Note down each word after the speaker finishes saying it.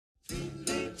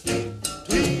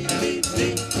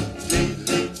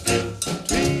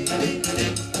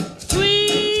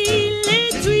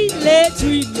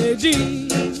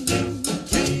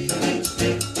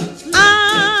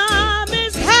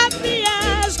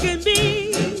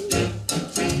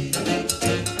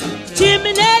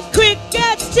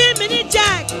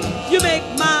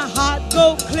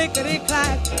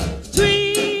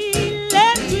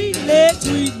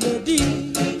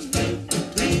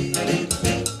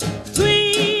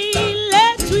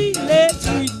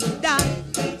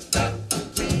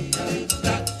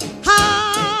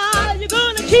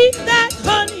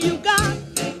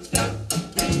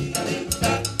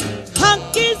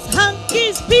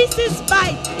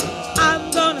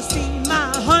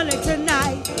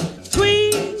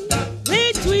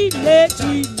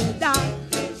tweedly down.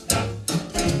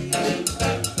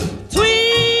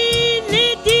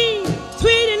 Tweedly-dee,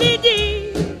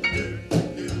 tweedly-dee.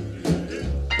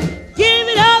 Give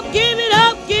it up, give it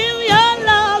up, give your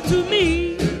love to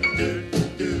me.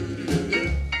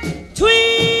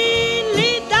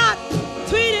 Tweedly-dot,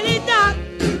 tweedly-dot.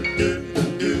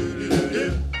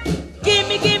 Give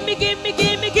me, give me, give me,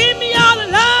 give me, give me all the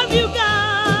love you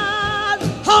got.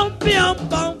 Humpy,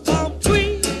 hump, hump, hump,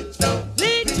 tweedly,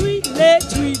 tweedly,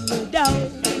 tweedly down.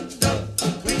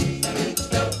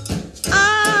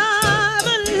 I'm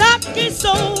a lucky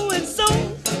soul and so.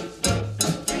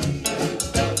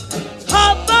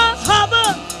 Hubba, hubba,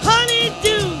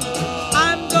 honeydew.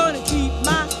 I'm gonna keep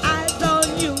my eyes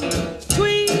on you.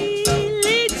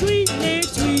 Tweedly, tweedly,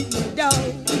 tweedly down.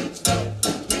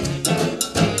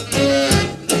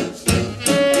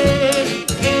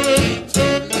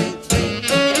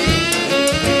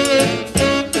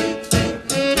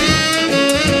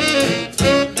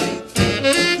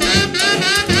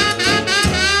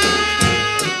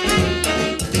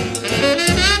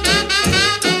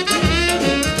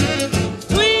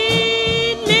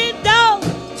 Tweedly-dum,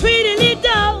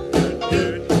 tweedly-dum.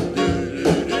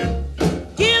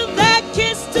 Give that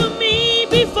kiss to me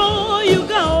before you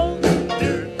go.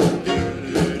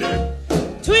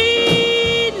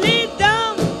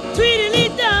 Tweedly-dum,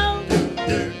 tweedly-dum.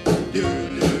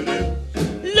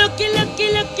 Looky, looky,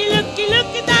 looky, looky,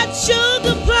 look at that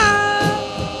sugar plum.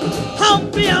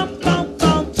 Humpy, hump, hump,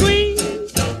 hump,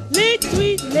 tweedly,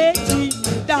 tweedly,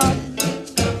 tweedly-dum.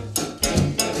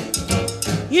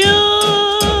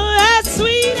 You're as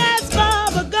sweet as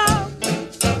bubble gum.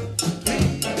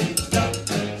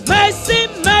 Mercy,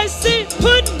 mercy,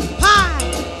 pudding pie.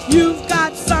 You've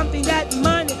got something that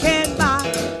money can't buy.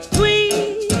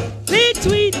 Tweedly,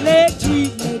 tweedly,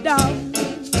 tweedly-dum.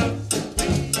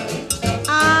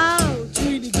 Oh,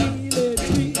 tweedly,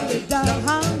 tweedly-dum.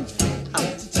 Oh,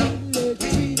 tweedly,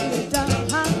 tweedly-dum.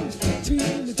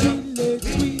 Tweedly, tweedly,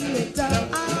 tweedly-dum.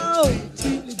 Oh,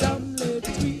 tweedly-dum,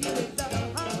 tweedly-dum.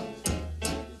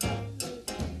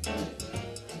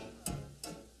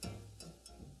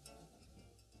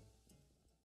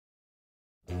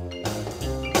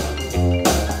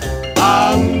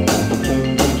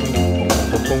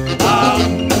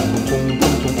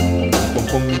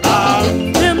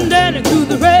 Jim Danny to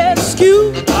the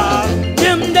rescue.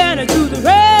 Jim Danny to the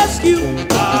rescue.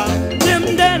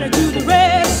 Jim Danny to the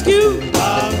rescue.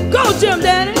 Go Jim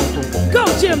Danny, go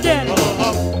Jim Danny.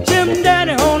 Jim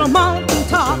Danny on a mountain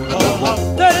top,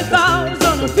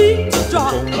 30,000 feet to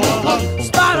drop.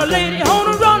 Spot a lady on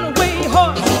a runaway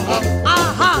horse.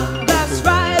 Aha, that's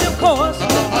right, of course.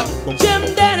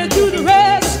 Jim Danny to the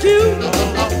rescue.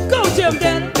 Go Jim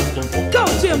Danny, go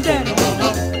Jim Danny.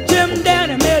 Jim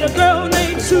Danny met a girl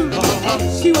named Sue.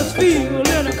 She was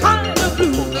feeling a kind of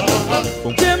blue.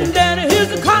 Jim Danny is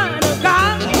the kind of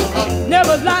guy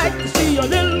never like to see a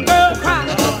little girl cry.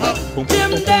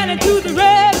 Jim Danny to the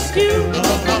rescue.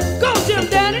 Go Jim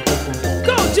Danny,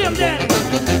 go Jim Danny.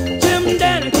 Jim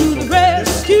Danny to the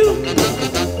rescue.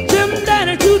 Jim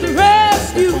Danny to the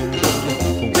rescue.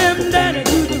 Jim Danny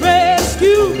to the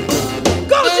rescue.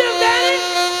 Go Jim Danny,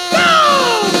 go!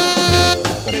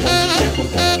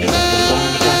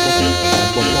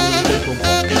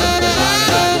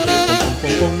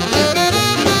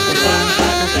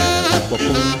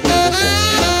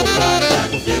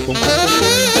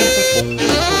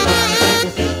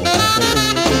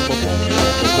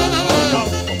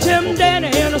 Jim Danny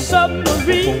in a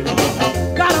submarine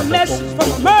got a message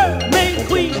from a mermaid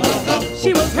queen.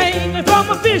 She was hanging from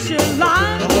a fishing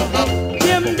line.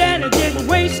 Jim Danny didn't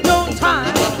waste no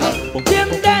time. Jim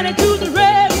Danny to the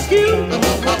rescue.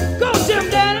 Go Jim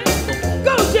Danny,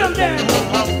 go Jim Danny.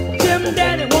 Jim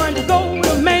Danny wanted to go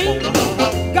to Maine.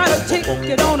 Got a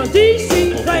ticket on a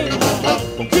DC plane.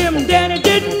 Jim Danny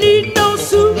didn't need no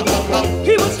suit.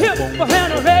 He was hip for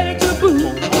hand ready to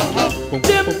boot.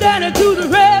 Jim Danny to the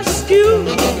rescue.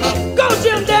 Go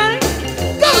Jim Danny,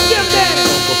 go Jim Danny.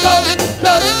 Go,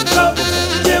 go, go,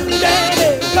 Jim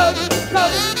Danny. Go, go,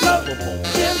 go,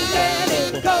 Jim Danny.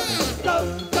 Go, go,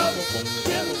 go,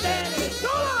 Jim Danny.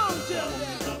 Go on, Jim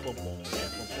Danny.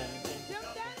 Jim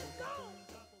Danny, go.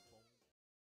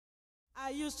 I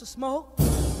used to smoke,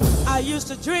 I used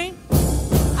to drink,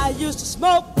 I used to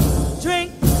smoke,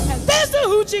 drink, and there's the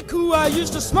hoochie coo. I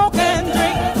used to smoke and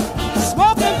drink,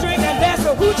 and there's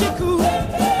the hoochie coo.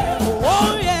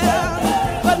 Oh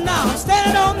yeah, but now I'm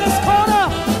standing on this corner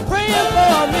praying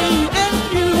for me and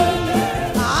you.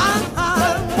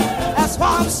 That's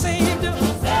why I'm saved.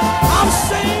 I'm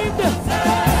saved.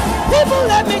 People,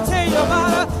 let me tell you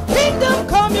about a kingdom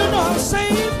come. You know I'm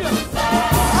saved.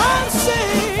 I'm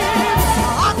saved.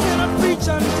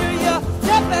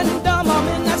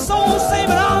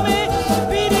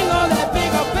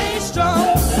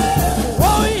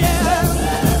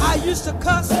 used to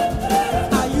cuss,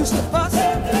 I used to fuss,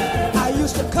 I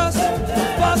used to cuss,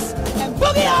 fuss, and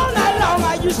boogie all night long.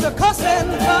 I used to cuss and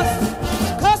fuss,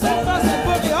 cuss and fuss and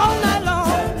boogie all night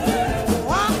long.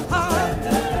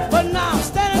 But now I'm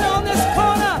standing on this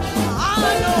corner,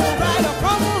 I know right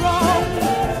from wrong.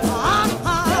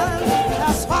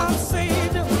 That's why I'm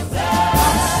saved. I'm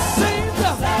saved.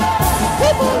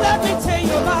 People, let me tell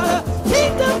you about a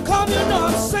kingdom come, you know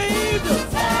I'm saved.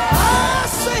 I'm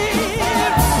saved.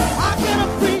 I can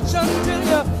preach until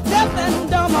you're deaf and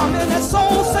dumb. I'm in that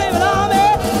soul saving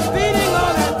army, beating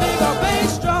on that big old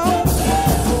bass drum.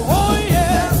 Oh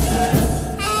yeah.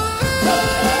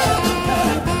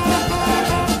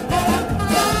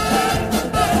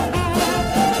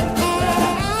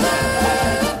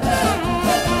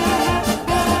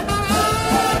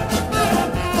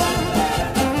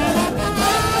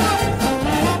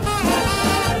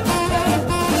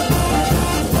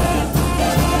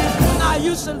 I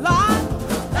used to lie,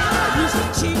 I used to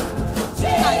cheat,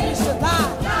 I used to lie,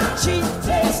 cheat,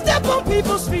 and step on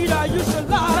people's feet. I used to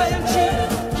lie and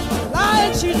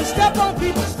cheat, and step on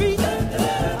people's feet.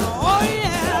 Oh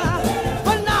yeah,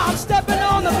 but now I'm stepping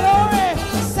on the glory.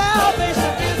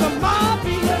 Salvation is on my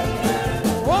feet.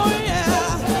 Oh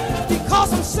yeah,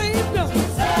 because I'm saved,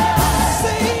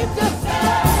 saved.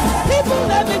 People,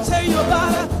 let me tell you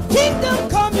about a kingdom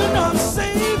come, you know I'm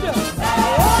saved.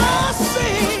 Oh,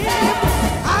 saved.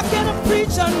 I can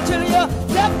preach until you're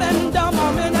deaf and dumb.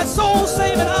 I'm in that soul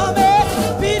saving army,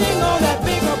 beating on that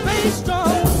big bass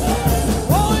drum.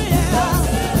 Oh yeah,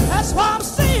 that's why I'm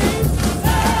saved.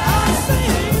 I'm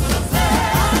saved.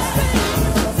 I'm saved.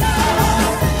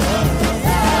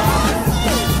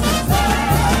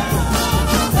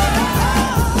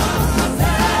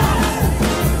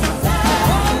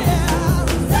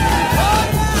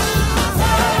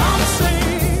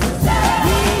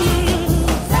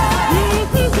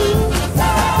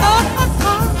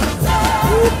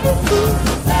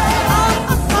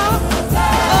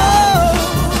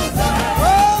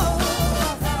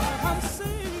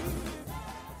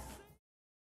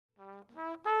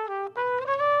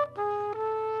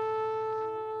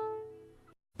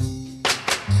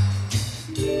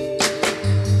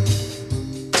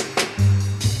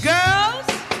 Girls,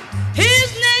 his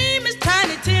name is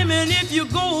Tiny Tim, and if you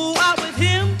go out with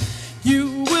him,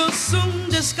 you will soon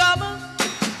discover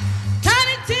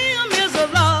Tiny Tim is a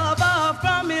lover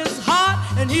from his heart,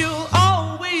 and he'll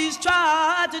always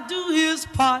try to do his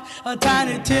part.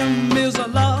 Tiny Tim is a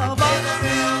lover.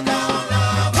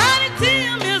 Tiny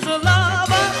Tim is a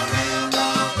lover.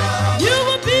 You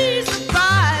will be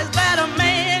surprised that a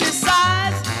man his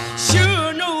size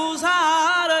sure knows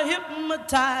how to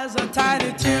hypnotize.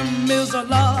 Tiny Tim is a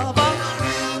lover.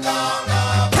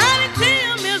 Tiny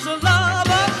Tim is a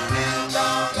lover.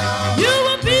 You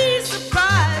will be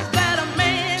surprised that a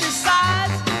man his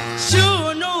size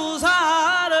sure knows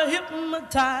how to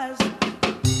hypnotize.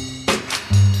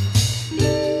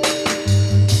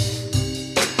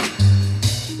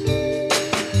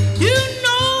 You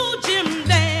know Jim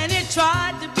Danny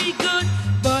tried to be good,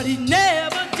 but he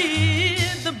never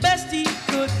did the best he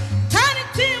could. Tiny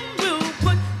Tim will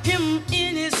put him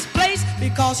in his place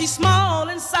because he's small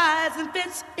in size and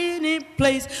fits any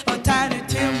place. Tiny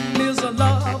Tim is a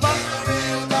lover.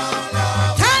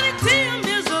 Tiny Tim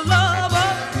is a lover.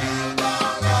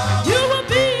 You will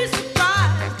be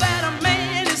surprised that a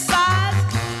man his size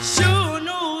sure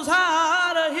knows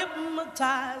how to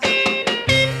hypnotize.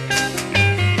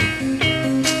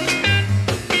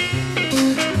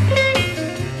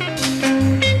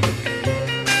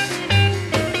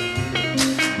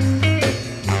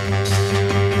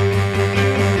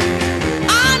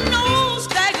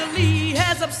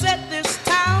 Upset this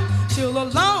town till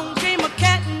along came a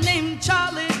cat named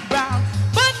Charlie Brown.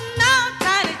 But now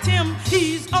Tiny Tim,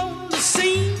 he's on the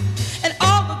scene, and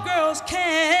all the girls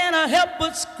can't help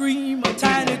but scream.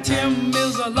 Tiny Tim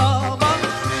is a lover.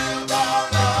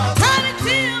 Tiny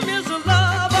Tim is a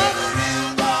lover.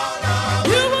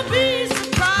 You will be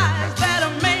surprised that a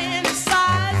man his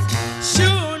size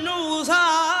sure knows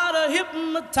how to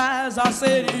hypnotize. I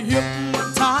said he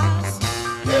hypnotized.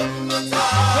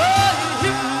 Hypnotize.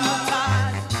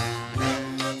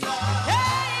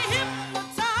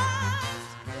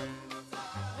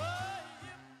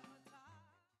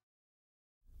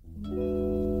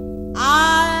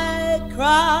 I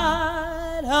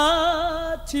cried a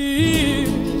tear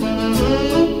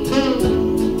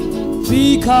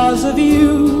because of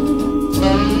you.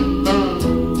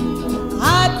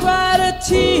 I cried a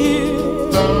tear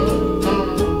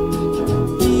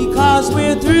because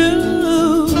we're through.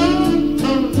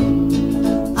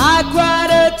 I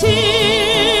cried a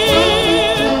tear,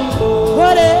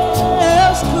 whatever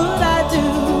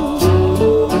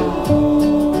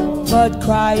but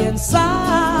cry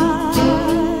inside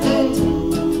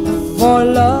for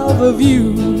love of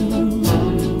you.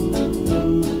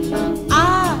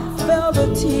 I felt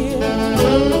a tear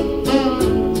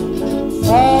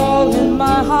fall in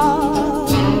my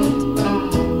heart.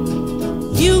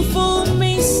 You fooled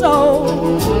me so,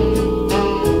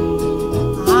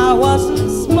 I wasn't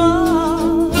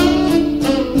smart.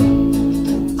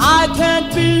 I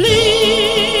can't believe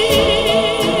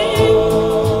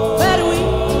that we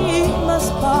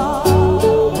must part.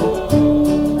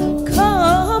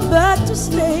 Come back to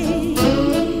stay,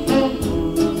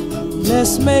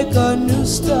 let's make a new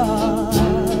start.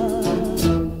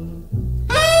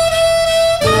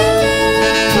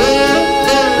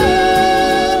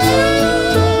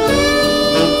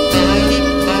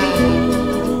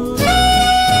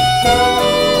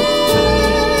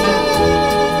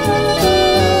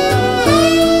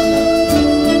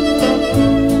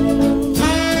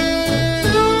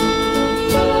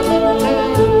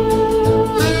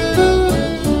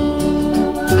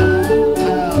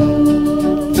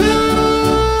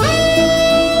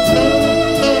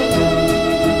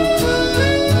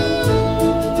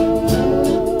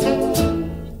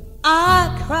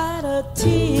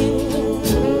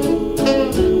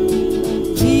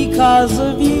 Because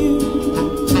of you,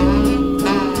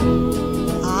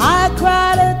 I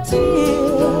cried a tear.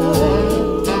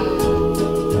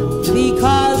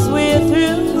 Because we're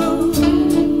through,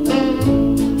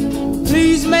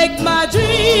 please make my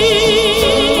dreams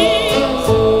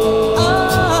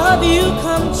of you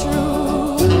come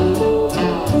true.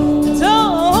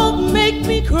 Don't make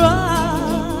me cry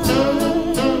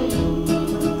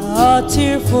a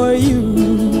tear for you.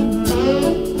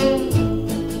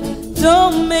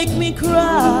 Don't make me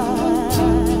cry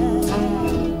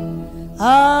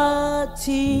a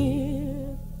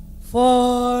tear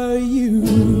for you.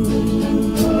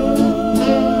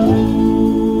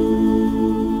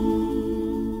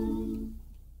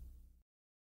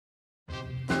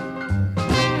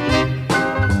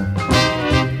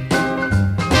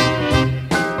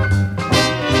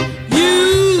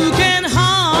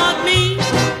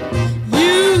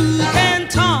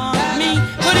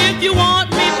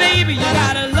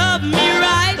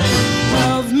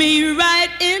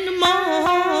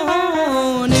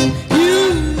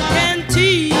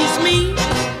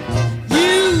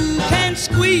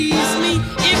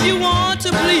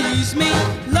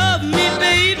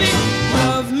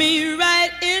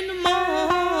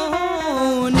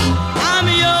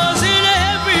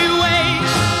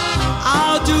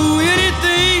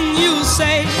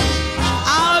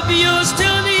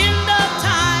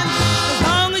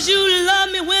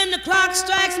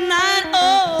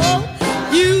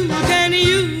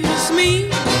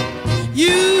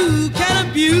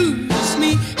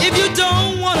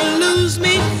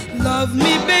 Love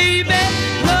me, baby,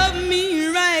 love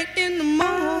me right in the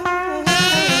morning.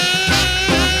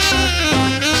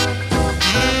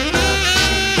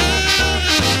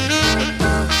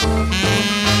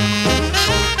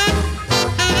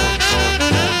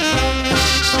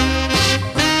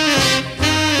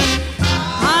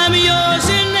 I'm yours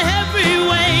in every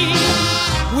way.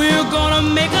 We're gonna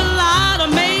make a lot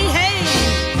of hay.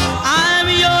 I'm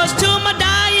yours till my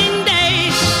dying day,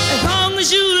 as long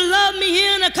as you love me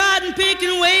in a cotton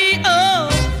picking way. Oh,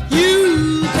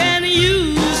 you can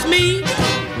use me,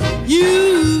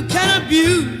 you can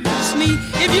abuse me.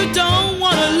 If you don't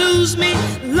want to lose me,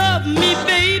 love me,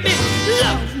 baby,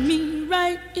 love me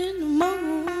right in the morning.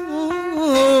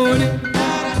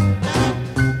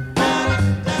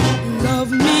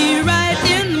 Love me right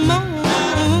in the morning.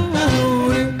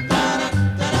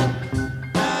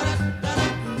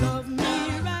 Love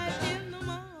me right in the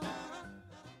morning.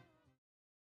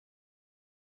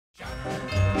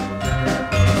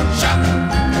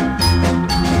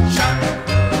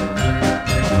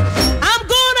 I'm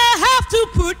gonna have to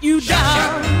put you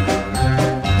down.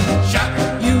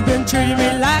 You've been treating me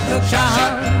like a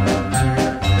child.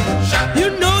 You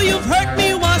know you've hurt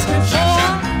me once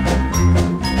before.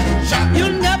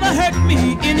 You'll never hurt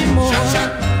me anymore.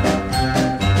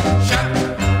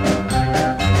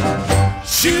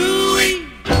 Shooey,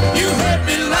 you hurt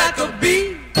me like a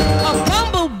bee. A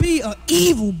bumblebee, an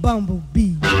evil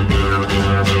bumblebee.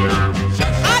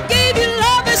 I gave you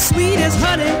love as sweet as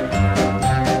honey,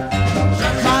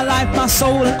 my life, my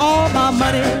soul, and all my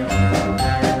money.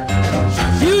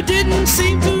 You didn't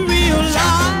seem to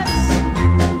realize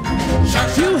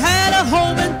you had a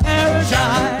home in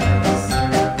paradise.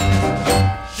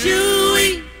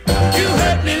 Shooey, you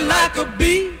hurt me like a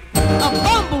bee. A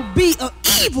bumblebee, an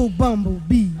evil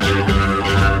bumblebee.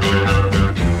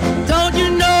 Don't you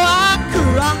know I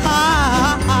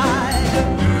cried?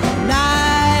 Now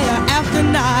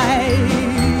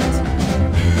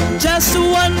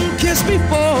kiss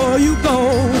before you go.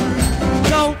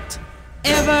 Don't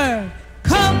ever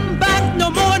come back no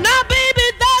more. Now, baby,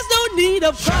 there's no need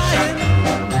of crying.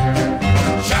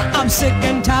 I'm sick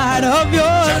and tired of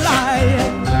your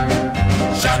lying.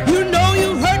 You know you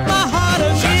hurt my heart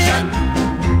again.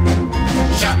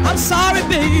 I'm sorry,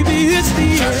 baby, it's the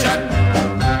end.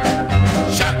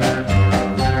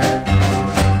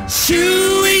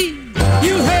 Shoo-wee,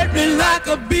 you hurt me like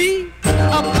a bee,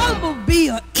 a bumblebee,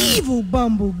 an evil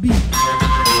bumblebee.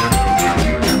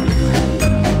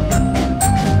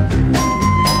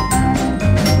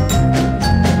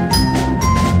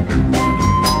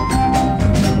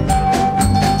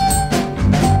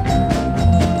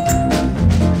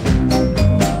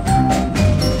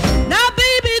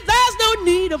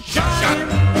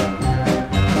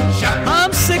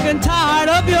 I'm sick and tired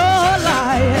of your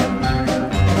lying.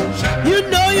 You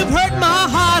know you've hurt my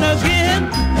heart again.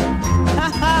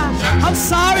 I'm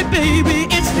sorry, baby,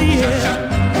 it's the end.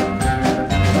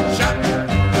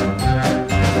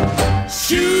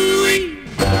 Shoo-wee,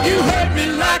 you hurt me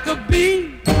like a bee,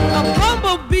 a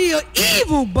bumblebee, an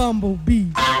evil bumblebee.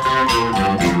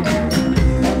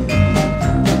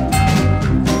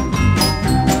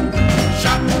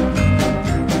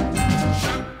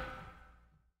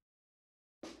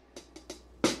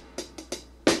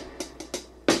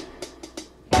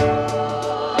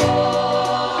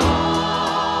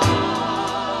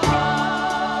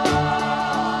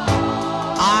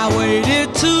 Waited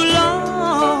too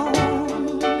long,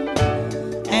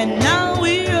 and now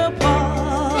we're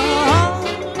apart.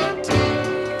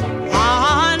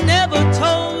 I never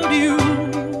told you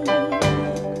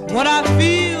what I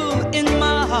feel in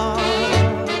my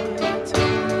heart.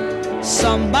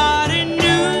 Somebody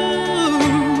new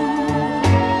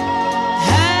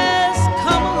has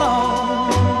come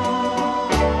along.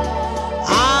 I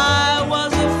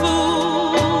was a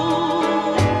fool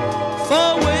for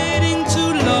waiting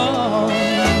too long.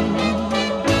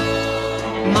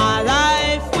 My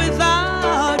life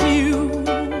without you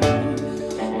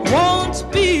won't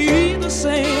be the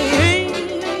same.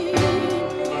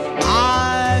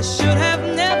 I should have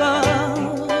never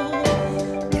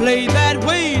played that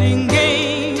waiting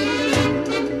game.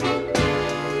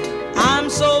 I'm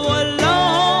so alone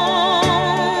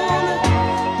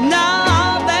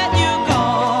now that you're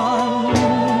gone.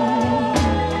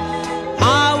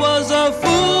 I was a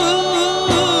fool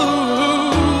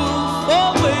for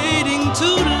waiting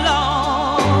too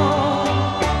long.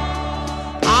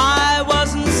 I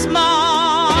wasn't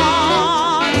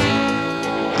smart,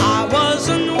 I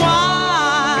wasn't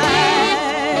wise,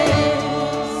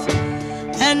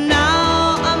 and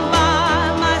now I'm by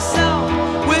myself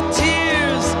with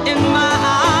tears in my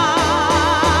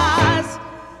eyes.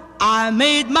 I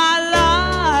made my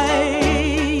life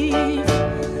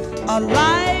a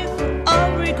life of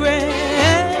regret.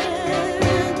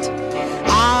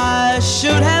 I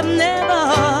should have never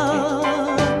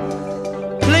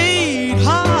played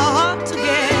hard to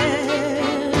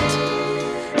get,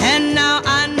 and now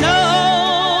I know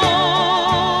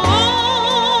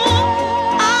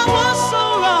I was so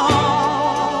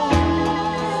wrong.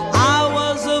 I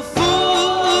was a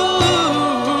fool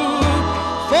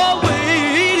for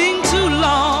waiting too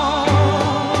long.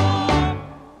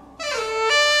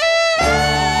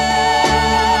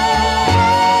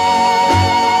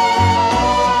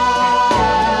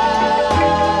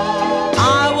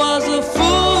 I was a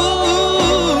fool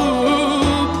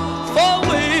for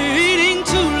waiting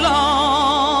too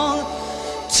long,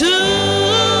 too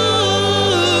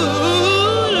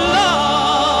long.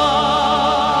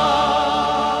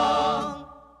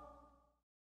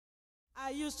 I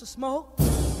used to smoke,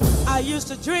 I used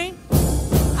to drink,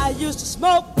 I used to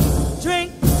smoke,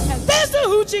 drink, and there's the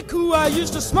hoochie coo. I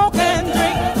used to smoke and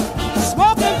drink,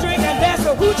 and there's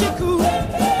the hoochie coo.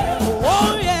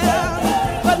 Oh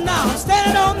yeah, but now I'm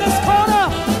standing on this corner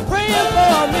praying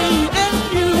for me and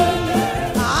you.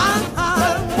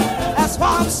 That's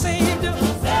why I'm saved.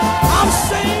 I'm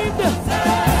saved.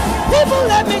 People,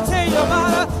 let me tell you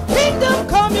about a kingdom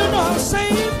come. You know I'm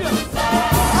saved.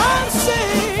 I'm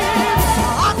saved.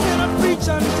 I cannot preach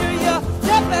unto you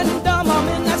deaf and dumb. I'm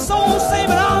in that soul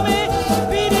saving army,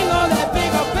 beating on that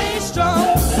bigger bass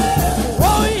drum.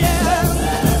 Oh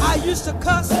yeah, I used to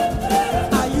cuss,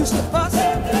 I used to fuss,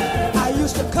 I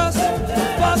used to cuss,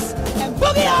 fuss, and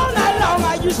boogie all night long.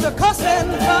 I used to cuss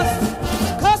and fuss,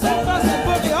 and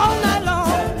boogie all night long.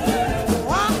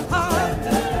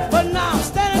 But now I'm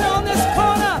standing on this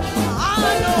corner. I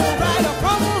know right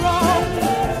from wrong.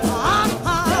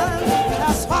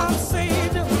 That's why I'm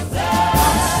saved. I'm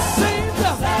saved.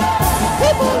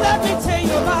 People, let me tell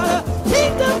you about a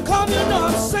kingdom come. You know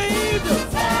I'm saved.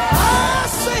 I'm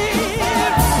saved.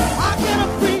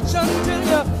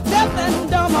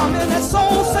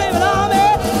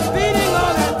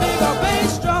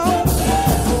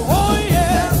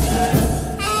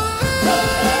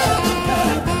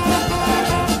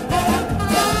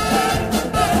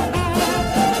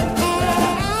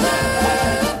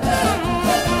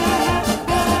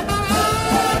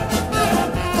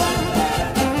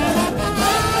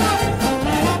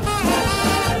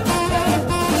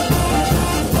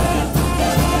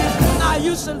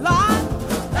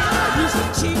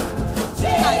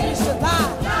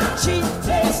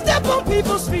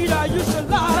 I used to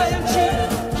lie.